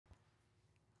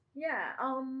Yeah,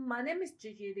 my name is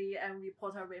Gigi Lee. I'm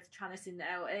reporter with Chinese in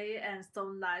LA, and so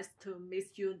nice to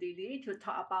meet you, Lily, to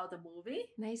talk about the movie.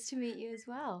 Nice to meet you as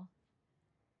well.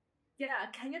 Yeah,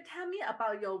 can you tell me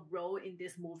about your role in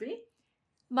this movie?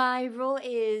 My role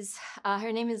is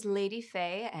her name is Lady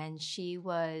Faye, and she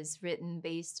was written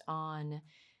based on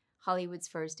Hollywood's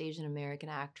first Asian American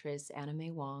actress, Anna May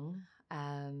Wong.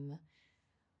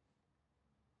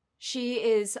 She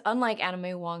is, unlike Anna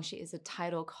May Wong, she is a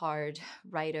title card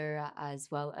writer as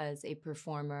well as a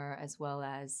performer, as well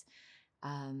as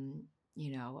um,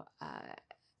 you know, uh,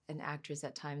 an actress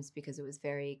at times because it was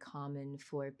very common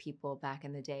for people back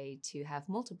in the day to have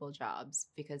multiple jobs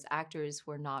because actors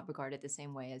were not regarded the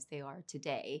same way as they are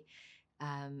today.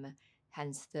 Um,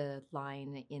 Hence the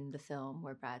line in the film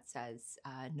where Brad says,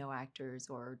 no actors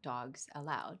or dogs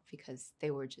allowed because they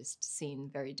were just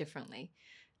seen very differently.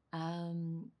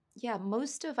 Yeah,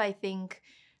 most of I think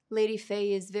Lady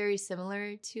Faye is very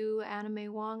similar to Anna May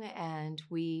Wong, and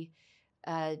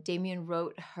Damien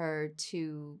wrote her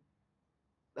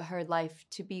life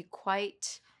to be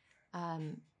quite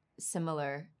um,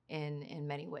 similar in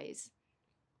many ways.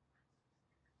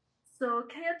 So,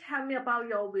 can you tell me about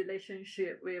your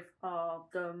relationship with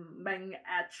the main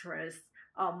actress,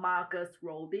 Marcus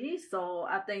Robbie? So,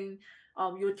 I think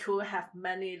you two have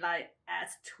many like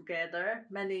acts together,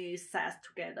 many sets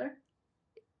together.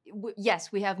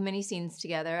 Yes, we have many scenes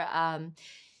together.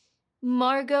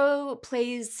 Margot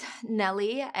plays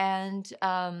Nellie, and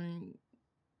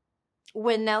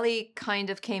when Nellie kind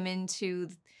of came into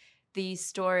the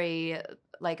story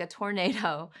like a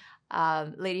tornado,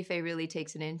 Lady Faye really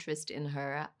takes an interest in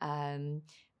her.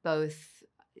 Both,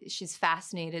 she's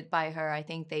fascinated by her. I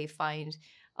think they find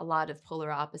a lot of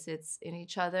polar opposites in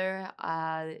each other.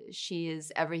 She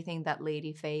is everything that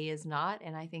Lady Faye is not,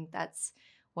 and I think that's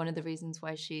one of the reasons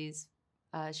why she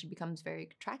becomes very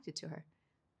attracted to her.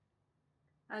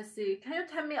 I see. Can you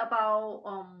tell me about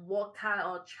what kind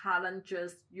of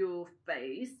challenges you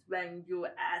face when you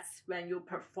act, when you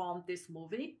perform this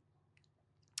movie?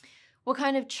 What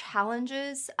kind of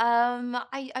challenges?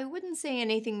 I wouldn't say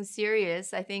anything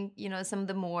serious. I think, some of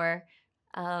the more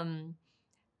um,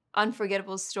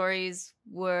 unforgettable stories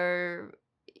were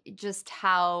just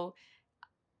how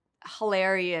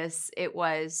hilarious it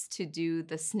was to do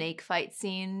the snake fight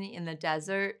scene in the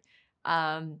desert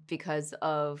because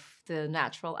of the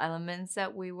natural elements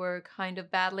that we were kind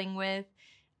of battling with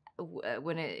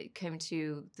when it came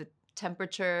to the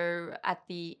temperature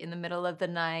in the middle of the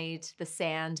night, the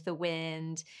sand, the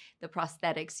wind, the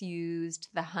prosthetics used,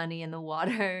 the honey and the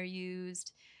water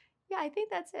used. Yeah, I think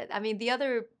that's it. I mean,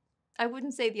 I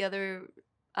wouldn't say the other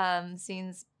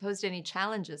scenes posed any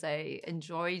challenges. I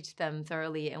enjoyed them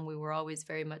thoroughly, and we were always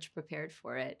very much prepared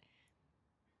for it.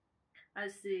 I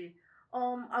see.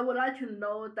 I would like to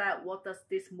know that what does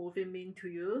this movie mean to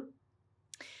you?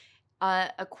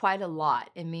 Quite a lot.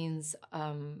 It means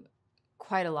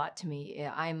quite a lot to me.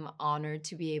 I'm honored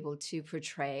to be able to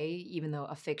portray, even though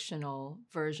a fictional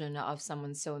version of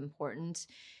someone so important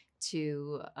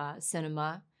to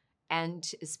cinema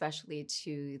and especially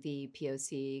to the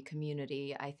POC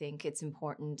community. I think it's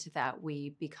important that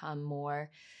we become more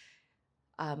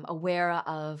aware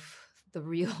of the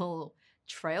real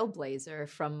trailblazer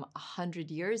from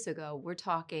 100 years ago. We're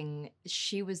talking,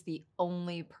 she was the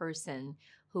only person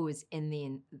who was in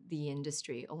the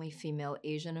industry, only female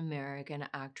Asian American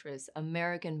actress,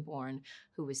 American born,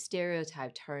 who was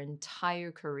stereotyped her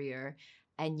entire career.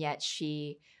 And yet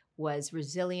she was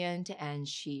resilient and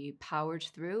she powered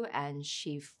through and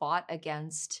she fought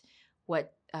against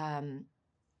what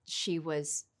she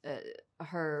was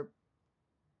her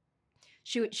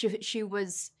she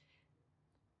was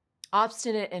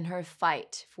obstinate in her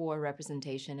fight for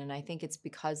representation, and I think it's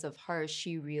because of her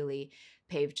she really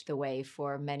paved the way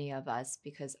for many of us,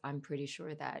 because I'm pretty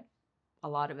sure that a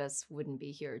lot of us wouldn't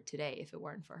be here today if it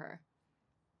weren't for her.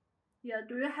 Yeah,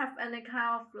 do you have any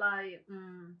kind of like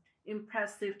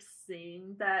impressive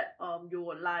scene that you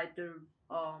would like the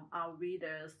our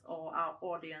readers or our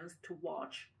audience to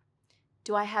watch?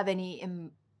 Do I have any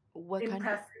what kind of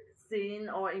Impressive scene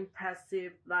or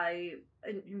impressive like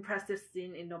an impressive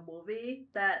scene in the movie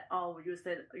that you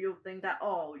said you think that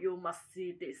you must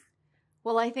see this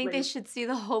Well, I think when they you should see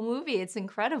the whole movie. It's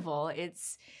incredible.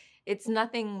 It's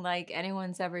nothing like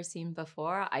anyone's ever seen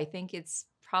before. I think it's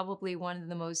probably one of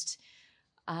the most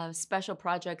special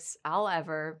projects I'll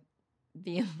ever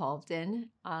be involved in.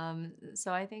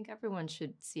 So I think everyone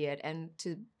should see it, and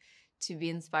to be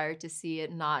inspired to see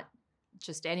it not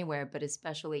just anywhere, but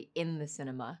especially in the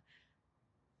cinema.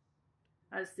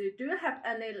 I see. Do you have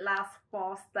any last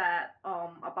thoughts that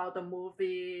about the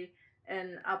movie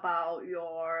and about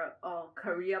your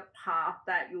career path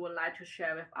that you would like to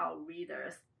share with our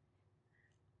readers?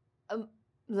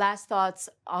 Last thoughts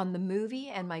on the movie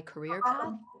and my career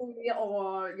path?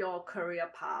 Or your career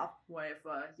path with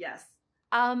yes.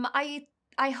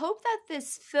 I hope that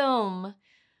this film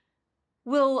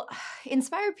will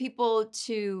inspire people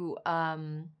to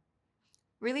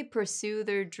really pursue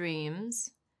their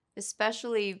dreams,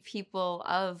 especially people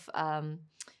of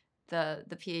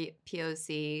the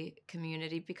POC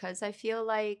community, because I feel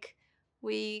like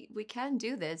we can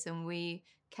do this and we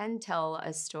can tell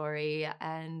a story,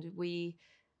 and we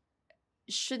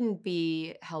shouldn't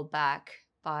be held back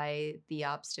by the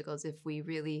obstacles if we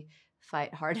really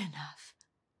fight hard enough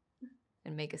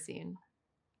and make a scene.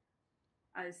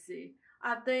 I see.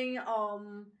 I think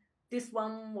this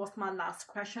one was my last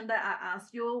question that I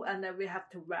asked you, and then we have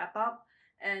to wrap up.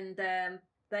 And then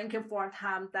thank you for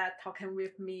time that talking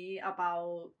with me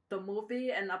about the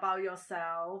movie and about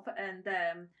yourself. And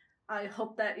then I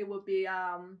hope that it will be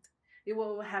it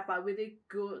will have a really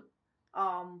good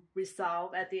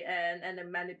result at the end, and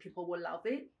then many people will love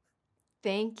it.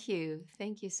 Thank you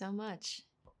so much.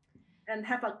 And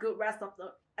have a good rest of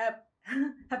the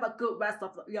have a good rest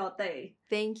of your day.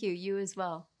 Thank you. You as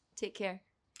well. Take care.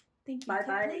 Thank you. Bye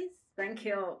bye. Please. Thank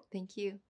you. Thank you.